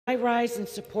I rise in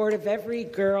support of every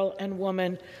girl and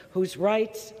woman whose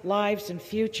rights, lives, and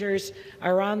futures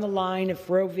are on the line if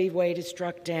Roe v. Wade is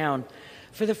struck down.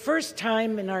 For the first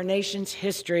time in our nation's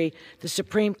history, the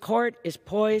Supreme Court is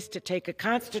poised to take a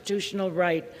constitutional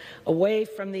right away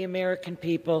from the American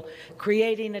people,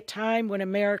 creating a time when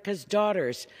America's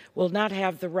daughters will not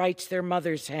have the rights their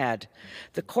mothers had.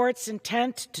 The court's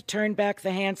intent to turn back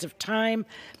the hands of time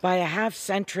by a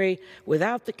half-century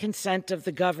without the consent of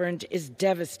the governed is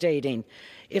devastating.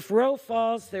 If Roe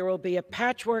falls, there will be a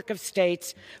patchwork of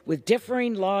states with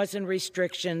differing laws and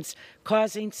restrictions,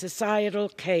 causing societal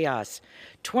chaos.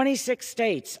 26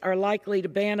 states are likely to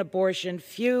ban abortion,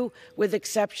 few with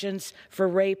exceptions for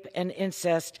rape and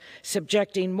incest,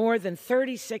 subjecting more than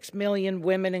 36 million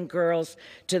women and girls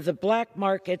to the black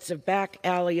markets of back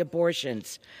alley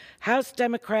abortions. House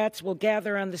Democrats will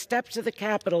gather on the steps of the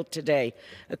Capitol today,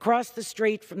 across the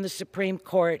street from the Supreme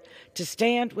Court, to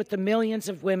stand with the millions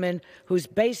of women whose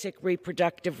basic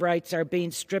reproductive rights are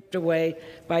being stripped away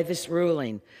by this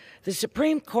ruling. The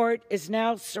Supreme Court is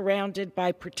now surrounded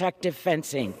by protective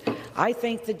fencing. I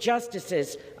think the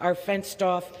justices are fenced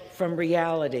off from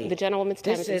reality. The gentlewoman's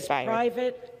time This is is expired.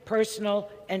 private, personal,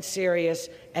 and serious,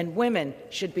 and women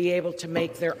should be able to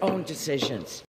make their own decisions.